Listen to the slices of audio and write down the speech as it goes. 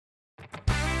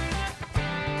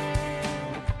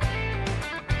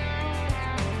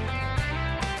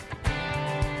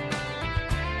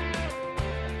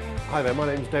Hi there, my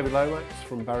name is David Lomax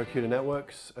from Barracuda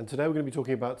Networks, and today we're going to be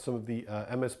talking about some of the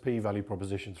MSP value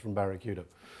propositions from Barracuda.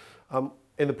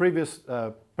 In the previous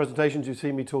presentations, you've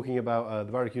seen me talking about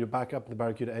the Barracuda Backup and the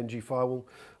Barracuda NG firewall.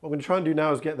 What I'm going to try and do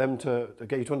now is get you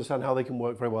to understand how they can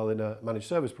work very well in a managed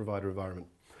service provider environment.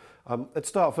 Let's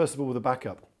start first of all with the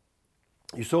backup.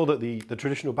 You saw that the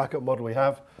traditional backup model we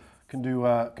have can do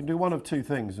one of two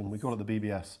things, and we call it the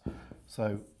BBS.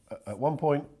 So at one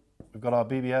point, we've got our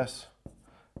BBS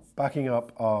backing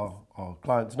up our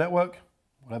client's network,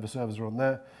 whatever servers are on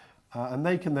there, and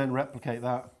they can then replicate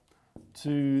that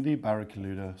to the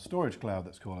Barracuda storage cloud,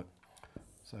 let's call it.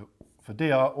 So for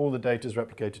DR, all the data is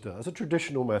replicated to that. That's a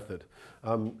traditional method.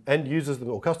 End users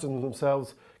or customers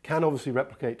themselves can obviously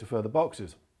replicate to further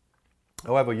boxes.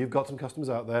 However, you've got some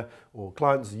customers out there, or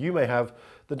clients you may have,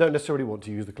 that don't necessarily want to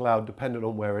use the cloud dependent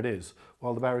on where it is.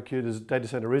 While the Barracuda's data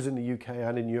center is in the UK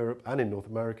and in Europe and in North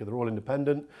America, they're all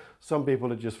independent. Some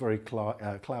people are just very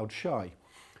cloud shy.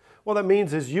 What that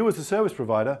means is you as a service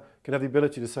provider can have the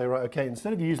ability to say, right, okay,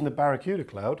 instead of using the Barracuda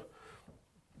Cloud,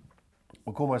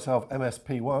 I'll call myself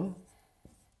MSP1.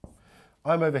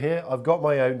 I'm over here, I've got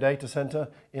my own data center.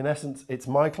 In essence, it's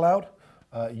my cloud.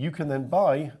 You can then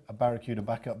buy a Barracuda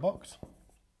Backup box.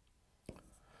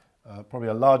 Probably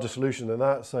a larger solution than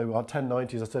that. So our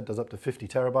 1090, as I said, does up to 50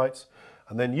 terabytes.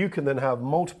 And then you can then have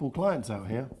multiple clients out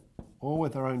here, all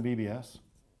with their own BBS.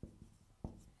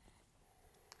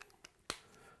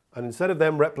 And instead of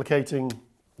them replicating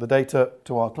the data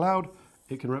to our cloud,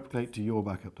 it can replicate to your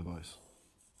backup device.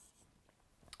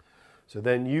 So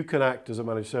then you can act as a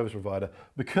managed service provider.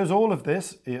 Because all of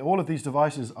these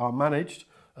devices are managed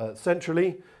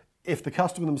centrally, if the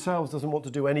customer themselves doesn't want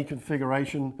to do any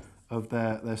configuration of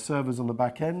their servers on the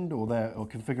back end or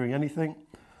configuring anything,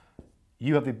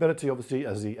 you have the ability, obviously,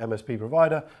 as the MSP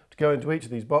provider, to go into each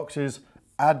of these boxes,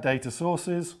 add data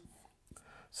sources,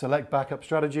 select backup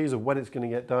strategies of when it's going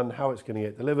to get done, how it's going to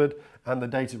get delivered, and the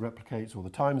data it replicates or the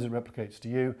times it replicates to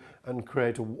you, and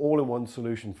create an all-in-one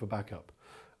solution for backup.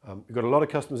 We've got a lot of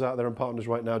customers out there and partners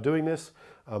right now doing this.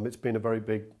 It's been a very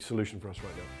big solution for us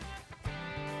right now.